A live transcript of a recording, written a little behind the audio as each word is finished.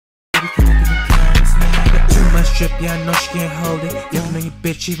be smoking the kindness. Got too much drip, yeah, I know she can't hold it. Looking on your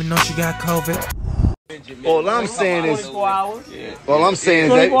bitch, even though she got COVID. All I'm saying is, 24 hours. all I'm saying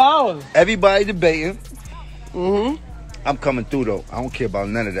is 24 hours. Everybody debating. Mm-hmm. I'm coming through though. I don't care about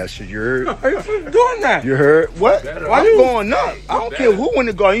none of that shit. You heard? How you doing that? You heard? What? Why I'm you going up. I don't care who in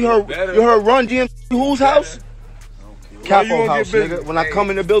the garden. You heard Run DMC whose house? Capo house, nigga. When I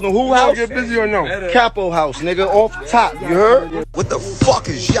come in the building, who house? Get busy or no? Capo house, nigga. Off the top. You heard? What the fuck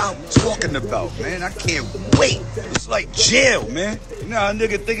is y'all talking about, man? I can't wait. It's like jail, man. You know how a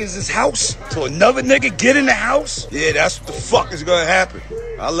nigga think it's his house? So another nigga get in the house? Yeah, that's what the fuck is gonna happen.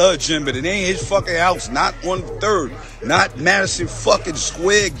 I love Jim, but it ain't his fucking house. Not on 3rd. Not Madison fucking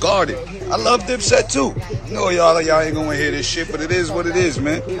Square Garden. I love Dipset too. I know y'all ain't gonna hear this shit, but it is what it is,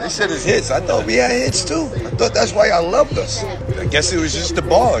 man. They said it's hits. I thought we had hits too. I thought that's why y'all loved us. I guess it was just the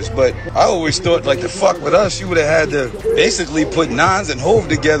bars, but I always thought like the fuck with us, you would have had to basically put Nines and Hove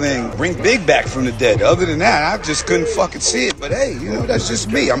together and bring Big back from the dead. Other than that, I just couldn't fucking see it. But hey, you know, that's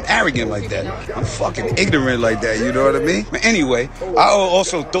just me. I'm arrogant like that. I'm fucking ignorant like that, you know what I mean? But anyway, I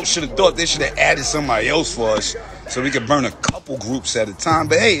also should have thought they should have added somebody else for us so we could burn a couple groups at a time.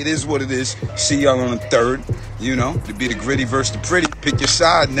 But hey, it is what it is. See y'all on the 3rd, you know, to be the gritty versus the pretty. Pick your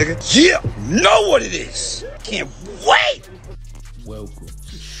side, nigga. Yeah, know what it is. Can't wait. Welcome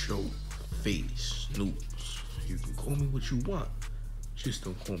to Show Face News. You can call me what you want, just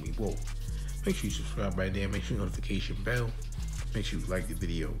don't call me woke. Make sure you subscribe right there. Make sure your notification bell. Make sure you like the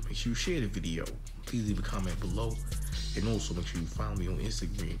video. Make sure you share the video. Please leave a comment below. And also make sure you follow me on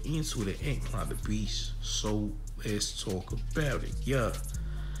Instagram and Twitter and Climb the Beast. So let's talk about it. Yeah.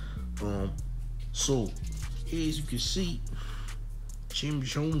 So as you can see, Jim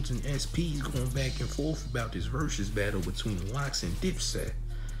Jones and SP is going back and forth about this versus battle between Lox and Dipset.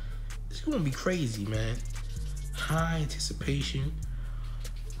 It's gonna be crazy, man. High anticipation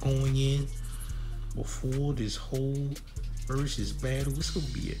going in before this whole versus battle. It's gonna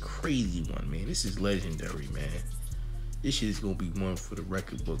be a crazy one, man. This is legendary, man. This shit is gonna be one for the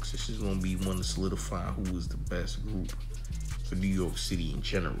record books. This is gonna be one to solidify who is the best group for New York City in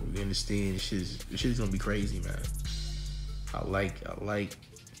general. You understand? This shit is gonna be crazy, man. I like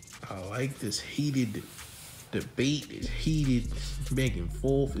this heated debate, this heated back and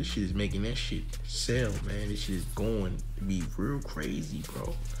forth. This shit is making that shit sell, man. This shit is going to be real crazy,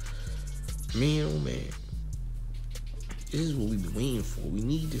 bro. Man, oh man. This is what we've been waiting for. We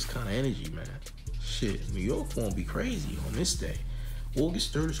need this kind of energy, man. Shit, New York won't be crazy on this day.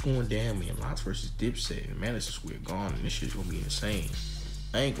 August 3rd is going down, man. Lox versus Dipset and Madison Square Garden. This shit's gonna be insane.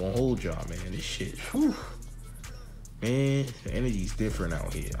 I ain't gonna hold y'all, man. This shit, whew. Man, the energy's different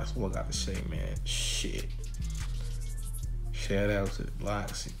out here. That's what I got to say, man. Shit. Shout out to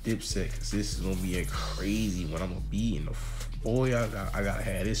Lox and Dipset, because this is gonna be a crazy one. I'm gonna be in the boy. I gotta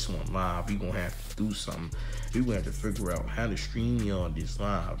have this one live. We gonna have to do something. We gonna have to figure out how to stream y'all this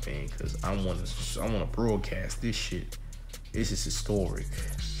live, man. Cause I wanna broadcast this shit. This is historic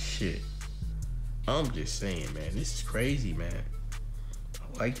shit. I'm just saying, man. This is crazy, man.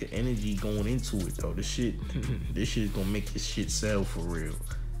 I like the energy going into it though. This shit is gonna make this shit sell for real.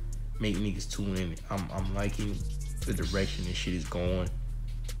 Make niggas tune in. I'm liking the direction this shit is going.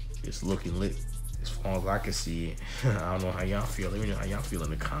 It's looking lit as far as I can see it. I don't know how y'all feel. Let me know how y'all feel in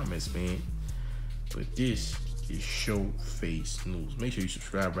the comments, man. But this is Show Face News. Make sure you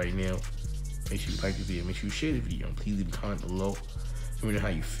subscribe right now. Make sure you like the video. Make sure you share the video. And please leave a comment below. Let me know how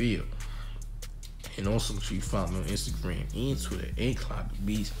you feel. And also make sure you follow me on Instagram and Twitter and Climb the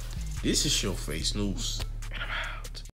Beast. This is Show Face News.